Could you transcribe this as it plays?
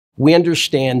We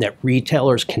understand that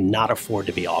retailers cannot afford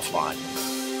to be offline.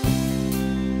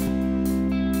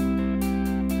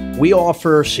 We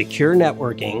offer secure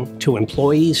networking to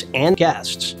employees and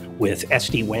guests with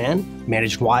SD-WAN,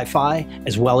 managed Wi-Fi,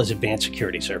 as well as advanced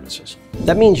security services.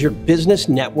 That means your business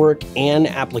network and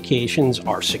applications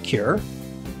are secure,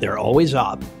 they're always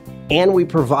up, and we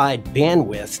provide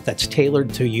bandwidth that's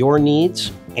tailored to your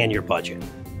needs and your budget.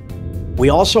 We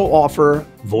also offer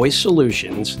voice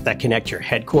solutions that connect your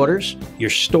headquarters, your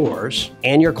stores,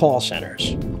 and your call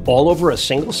centers, all over a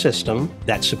single system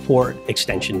that support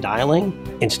extension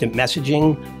dialing, instant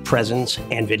messaging, presence,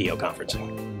 and video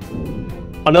conferencing.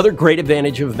 Another great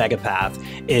advantage of MegaPath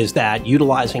is that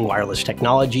utilizing wireless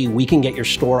technology, we can get your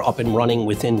store up and running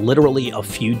within literally a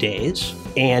few days,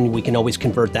 and we can always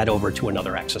convert that over to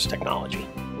another access technology.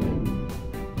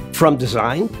 From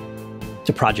design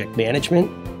to project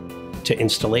management, to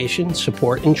installation,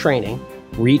 support, and training,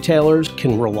 retailers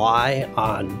can rely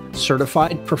on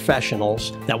certified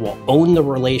professionals that will own the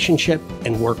relationship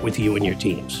and work with you and your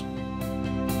teams.